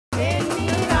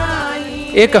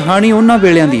ਇਹ ਕਹਾਣੀ ਉਹਨਾਂ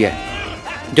ਵੇਲਿਆਂ ਦੀ ਹੈ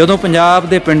ਜਦੋਂ ਪੰਜਾਬ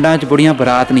ਦੇ ਪਿੰਡਾਂ 'ਚ ਬੁੜੀਆਂ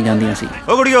ਬਰਾਤ ਨਹੀਂ ਜਾਂਦੀਆਂ ਸੀ।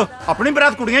 ਓ ਗੁੜੀਓ, ਆਪਣੀ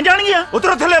ਬਰਾਤ ਕੁੜੀਆਂ ਜਾਣਗੀਆਂ?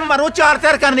 ਉਤਰੋ ਥੱਲੇ ਮਾਰੋ ਚਾਰ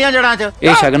ਕਰਨੀਆਂ ਜੜਾਂ 'ਚ।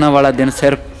 ਇਹ ਸ਼ਗਨਾਂ ਵਾਲਾ ਦਿਨ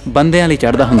ਸਿਰਫ ਬੰਦਿਆਂ ਲਈ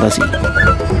ਚੜ੍ਹਦਾ ਹੁੰਦਾ ਸੀ।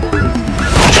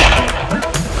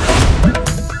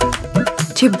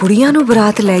 ਜੇ ਬੁੜੀਆਂ ਨੂੰ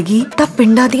ਬਰਾਤ ਲੈ ਗਈ ਤਾਂ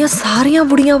ਪਿੰਡਾਂ ਦੀਆਂ ਸਾਰੀਆਂ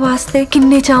ਬੁੜੀਆਂ ਵਾਸਤੇ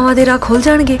ਕਿੰਨੇ ਚਾਵਾਂ ਦੇ ਰਾਹ ਖੁੱਲ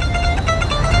ਜਾਣਗੇ।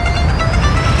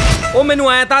 ਉਹ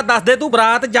ਮੈਨੂੰ ਐ ਤਾਂ ਦੱਸ ਦੇ, ਤੂੰ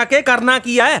ਬਰਾਤ ਜਾ ਕੇ ਕਰਨਾ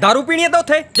ਕੀ ਐ? ਦਾਰੂ ਪੀਣੀ ਐ ਤਾਂ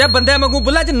ਉੱਥੇ, ਜਾਂ ਬੰਦਿਆਂ ਵਾਂਗੂ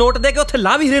ਬੁੱਲਾਂ 'ਚ ਨੋਟ ਦੇ ਕੇ ਉੱਥੇ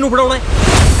ਲਾਹ ਹੀਰੇ ਨੂੰ ਫੜਾਉਣਾ?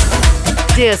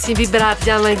 ਜੇ ਅਸੀਂ ਵੀ ਬਰਾਤ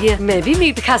ਜਾਵਾਂਗੇ ਮੈਂ ਵੀ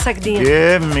ਮੀਟ ਖਾ ਸਕਦੀ ਹਾਂ।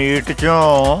 ਇਹ ਮੀਟ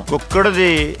ਚੋਂ ਕੁੱਕੜ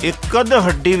ਦੀ ਇੱਕ ਅੱਧ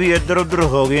ਹੱਡੀ ਵੀ ਇੱਧਰ ਉੱਧਰ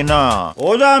ਹੋ ਗਈ ਨਾ,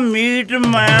 ਉਹਦਾ ਮੀਟ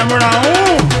ਮੈਂ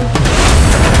ਬਣਾਉਂ।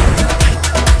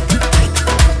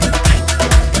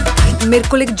 ਮੇਰੇ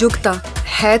ਕੋਲ ਇੱਕ ਜੁਗਤਾ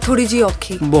ਹੈ, ਥੋੜੀ ਜੀ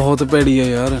ਔਖੀ। ਬਹੁਤ ਭੈੜੀ ਹੈ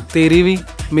ਯਾਰ, ਤੇਰੀ ਵੀ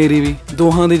ਮੇਰੀ ਵੀ,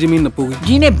 ਦੋਹਾਂ ਦੀ ਜ਼ਮੀਨ ਨੱਪੂਗੀ।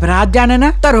 ਜਿਹਨੇ ਬਰਾਤ ਜਾਣਾ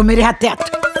ਨਾ, ਧਰੋ ਮੇਰੇ ਹੱਥ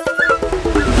ਹੱਥ।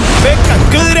 ਵੇ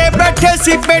ਕੰਗਰੇ ਬੈਠੇ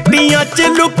ਸੀ ਬੇਟੀਆਂ 'ਚ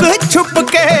ਲੁਕ ਛੁਪ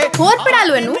ਕੇ। ਹੋਰ ਪੜਾ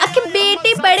ਲੋ ਇਹਨੂੰ, ਆਖੇ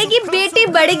ਬੇਟੀ ਪੜੇਗੀ ਬੇਟੀ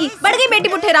ਬੜੇਗੀ, ਬੜ ਗਈ ਬੇਟੀ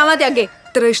ਪੁੱਠੇ ਰਾਵਾਂ ਤੇ ਅੱਗੇ।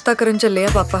 ਤੇ ਰਿਸ਼ਤਾ ਕਰਨ ਚੱਲੇ ਆ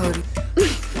ਪਾਪਾ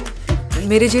ਹੋਰੀ।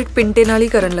 ਮੇਰੇ ਜੇਠ ਪਿੰਟੇ ਨਾਲ ਹੀ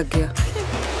ਕਰਨ ਲੱਗਿਆ।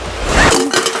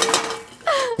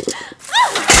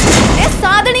 ਇਹ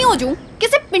ਸਾਧਣੀ ਹੋ ਜੂ,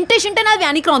 ਕਿਸੇ ਪਿੰਟੇ ਸ਼ਿੰਟੇ ਨਾਲ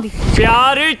ਵਿਆਹ ਨਹੀਂ ਕਰਾਉਂਦੀ।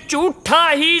 प्यार झूठा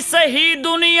ही सही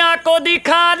दुनिया को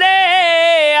दिखा ले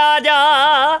आजा,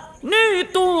 नहीं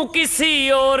तू किसी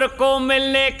और को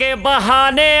मिलने के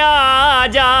बहाने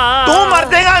आजा। तू मर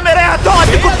देगा मेरे हाथों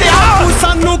अज कुत्तिया। तू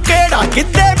सानू केड़ा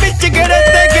किद्दे विच गेड़े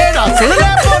ते गेड़ा सुन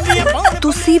ले बोलिए।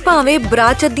 ਤੁਸੀਂ ਭਾਵੇਂ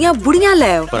ਬਰਾਤ 'ਚ ਅੱਧੀਆਂ ਬੁੜੀਆਂ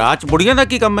ਲੈ ਆਓ। ਬਰਾਤ 'ਚ ਬੁੜੀਆਂ ਦਾ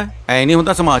ਕੀ ਕੰਮ ਹੈ? ਐ ਨਹੀਂ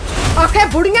ਹੁੰਦਾ ਸਮਾਜ 'ਚ। ਆਖੇ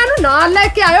ਬੁੜੀਆਂ ਨੂੰ ਨਾਲ ਲੈ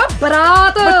ਕੇ ਆਇਓ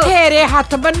ਬਰਾਤ। ਬਥੇਰੇ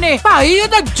ਹੱਥ ਬੰਨੇ ਭਾਈ, ਇਹ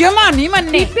ਤਾਂ ਜਮਾ ਨਹੀਂ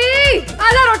ਮੰਨੇ। ਬੀਬੀ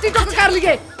ਆ ਲੈ ਰੋਟੀ ਟੁੱਕ ਕਰ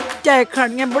ਲਈਏ। ਚਾਹੇ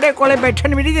ਖਾਣੀਆਂ ਬੁੜੇ ਕੋਲੇ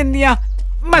ਬੈਠਣ ਵੀ ਨਹੀਂ ਦਿੰਦੀਆਂ,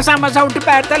 ਮਸਾ ਮਸਾ ਉੱਠ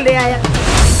ਪੈਰ ਥੱਲੇ ਆਇਆ।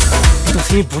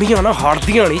 ਤੁਸੀਂ ਬੁੜੀਆਂ ਨਾ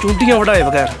ਹੜਦੀਆਂ ਨਹੀਂ, ਚੁੰਡੀਆਂ ਵੜਾਏ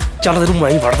ਬਗੈਰ। ਚੱਲ ਤੈਨੂੰ ਮੈਂ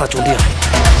ਹੀ ਵੜਦਾ ਚੁੰਡੀਆਂ।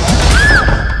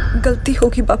 ਗਲਤੀ ਹੋ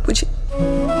ਗਈ ਬਾਪੂ ਜੀ,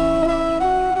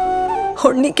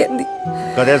 ਹੁਣ ਨਹੀਂ ਕਹਿੰਦੀ।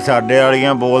 ਕਦੇ ਸਾਡੇ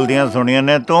ਵਾਲੀਆਂ ਬੋਲਦੀਆਂ ਸੁਣੀਆਂ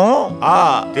ਨੇ ਤੂੰ?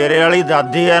 ਆ ਤੇਰੇ ਵਾਲੀ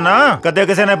ਦਾਦੀ ਹੈ ਨਾ, ਕਦੇ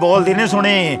ਕਿਸੇ ਨੇ ਬੋਲਦੀ ਨਹੀਂ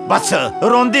ਸੁਣੀ, ਬਸ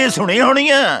ਰੋਂਦੀ ਸੁਣੀ ਹੋਣੀ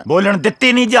ਆ, ਬੋਲਣ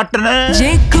ਦਿੱਤੀ ਨਹੀਂ ਜੱਟ ਨੇ।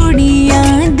 ਜੇ ਕੁੜੀਆਂ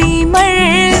ਦੀ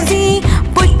ਮਰਜ਼ੀ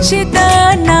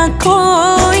ਪੁੱਛਦਾ ਨਾ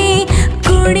ਕੋਈ,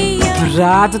 ਕੁੜੀਆਂ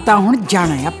ਰਾਤ ਤਾਂ ਹੁਣ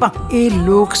ਜਾਣਾ ਹੈ ਆਪਾਂ। ਇਹ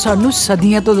ਲੋਕ ਸਾਨੂੰ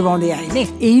ਸਦੀਆਂ ਤੋਂ ਦਬਾਉਂਦੇ ਆਏ ਨੇ,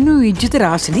 ਇਹਨੂੰ ਇੱਜ਼ਤ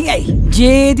ਰਾਸ ਨਹੀਂ ਆਈ।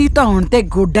 ਜੇ ਇਹਦੀ ਧੌਣ ਤੇ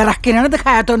ਗੋਡਾ ਰੱਖ ਕੇ ਨਾ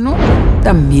ਦਿਖਾਇਆ ਤੁਹਾਨੂੰ,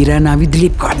 ਤਾਂ ਮੇਰਾ ਨਾਂ ਵੀ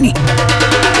ਦਲੀਪ ਕੌਰ ਨਹੀਂ।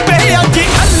 ਵੇ ਅੱਜ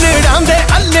ਅੱਲੜਾਂ ਦੇ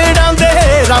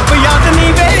ਰੱਬ ਯਾਦ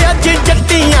ਨਹੀਂ, ਵੇ ਅੱਜ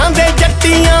ਜੱਟੀਆਂ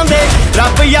ਦੇ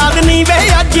ਰੱਬ ਯਾਦ ਨਹੀਂ, ਵੇ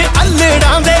ਅੱਜ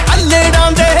ਅੱਲੜਾਂ ਦੇ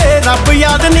ਰੱਬ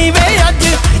ਯਾਦ ਨਹੀਂ, ਵੇ ਅੱਜ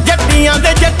ਜੱਟੀਆਂ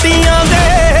ਦੇ।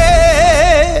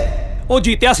 ਉਹ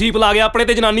ਜੀਤਿਆ ਸੀਪ ਲਾ ਗਿਆ ਆਪਣੇ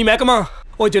ਤੇ ਜਨਾਨੀ ਮਹਿਕਮਾ।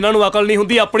 ਉਹ ਜਿਨ੍ਹਾਂ ਨੂੰ ਅਕਲ ਨਹੀਂ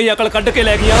ਹੁੰਦੀ ਆਪਣੀ ਅਕਲ ਕੱਢ ਕੇ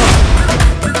ਲੈ ਗਿਆ।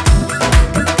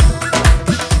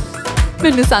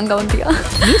 ਮੈਨੂੰ ਸੰਗ ਆਉਂਦੀ ਆ।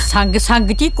 ਨਹੀਂ ਸੰਗ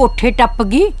ਚ ਹੀ ਕੋਠੇ ਟੱਪ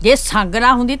ਗਈ। ਜੇ ਸੰਗ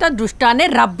ਨਾ ਹੁੰਦੀ ਤਾਂ ਦੁਸ਼ਟਾਂ ਨੇ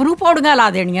ਰੱਬ ਨੂੰ ਪੌੜੀਆਂ ਲਾ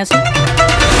ਦੇਣੀਆਂ ਸੀ।